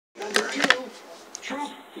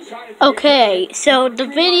Okay, so the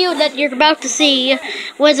video that you're about to see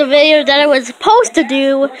was a video that I was supposed to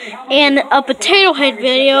do in a potato head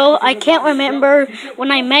video. I can't remember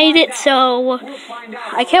when I made it, so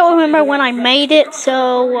I don't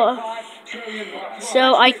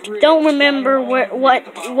remember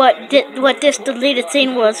what this deleted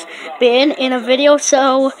scene was been in a video.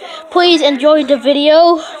 So please enjoy the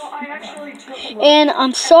video. And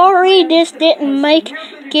I'm sorry this didn't make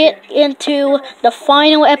it into the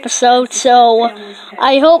final episode. So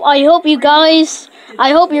I hope you guys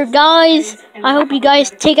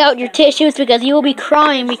take out your tissues, because you will be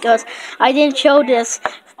crying because I didn't show this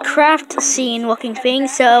craft scene looking thing.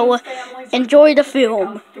 So enjoy the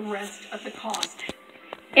film.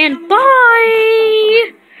 And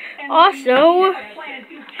bye. Also,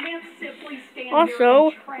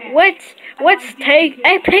 let's take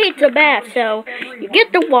a pizza bath. So you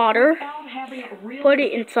get the water, put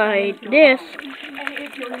it inside this.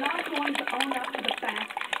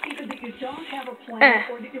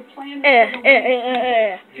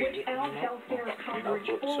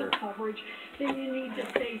 Then you need to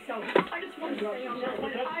say so. I just want to say on that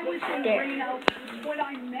one, I was going to bring out when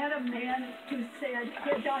I met a man who said he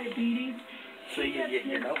had diabetes. So you get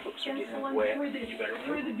your notebooks are getting wet. You better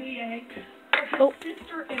through the VA. Oh. His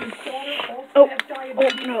sister and his daughter also have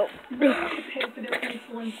diabetes. Oh no. To pay for their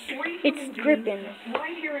insulin. It's dripping.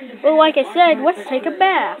 Well, like I said, let's take a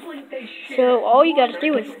bath. So all you gotta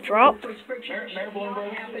do is drop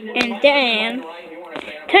and then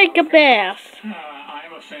take a bath.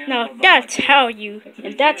 Now that's how you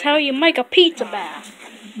make a pizza bath.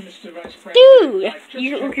 Dude,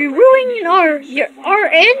 you're ruining our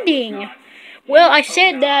ending. Well, I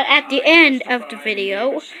said that at the end of the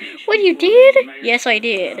video. What you did? Yes, I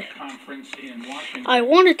did. I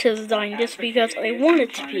wanted to design this because I want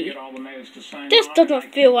it to be. This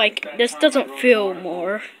doesn't feel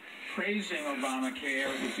more.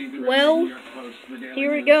 Well,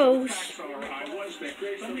 here it goes.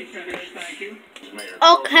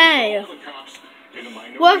 Okay.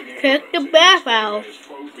 Let's check the bath out.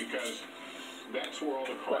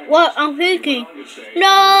 What I'm thinking?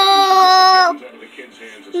 No!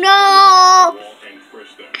 No!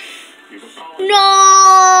 No!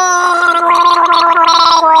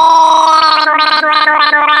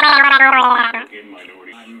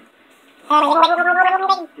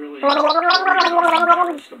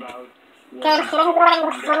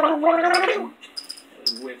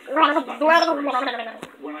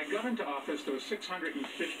 When I got into office, there were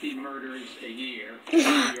 650 murders a year.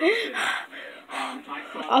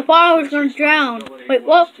 I thought I was going to drown. Wait,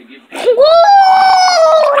 what?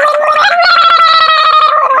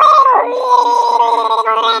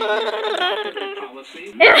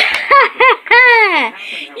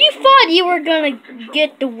 You thought you were going to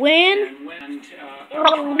get the win?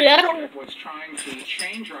 Was trying to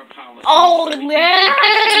change our policy. Oh, yeah.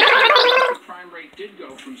 The crime rate did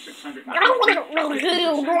go from 600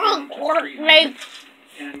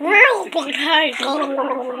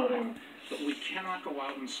 but we cannot go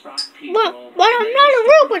out and stop people. But I'm not a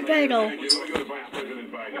real potato.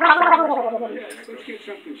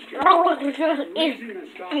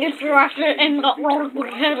 It's Russia and the old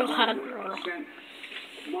potato head.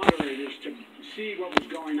 Moderators to see what was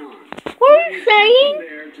going on. What are you saying?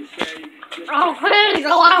 Okay,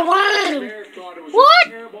 so I win. What?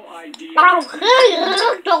 Okay,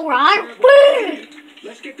 that's alright.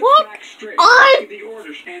 What?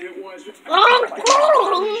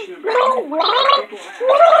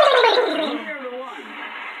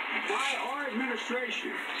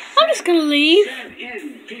 I'm just gonna leave.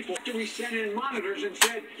 We sent in monitors and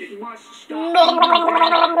said it must stop.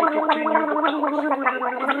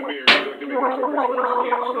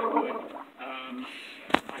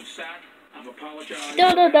 I've apologized. The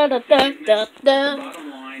bottom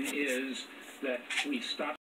line is that we stopped.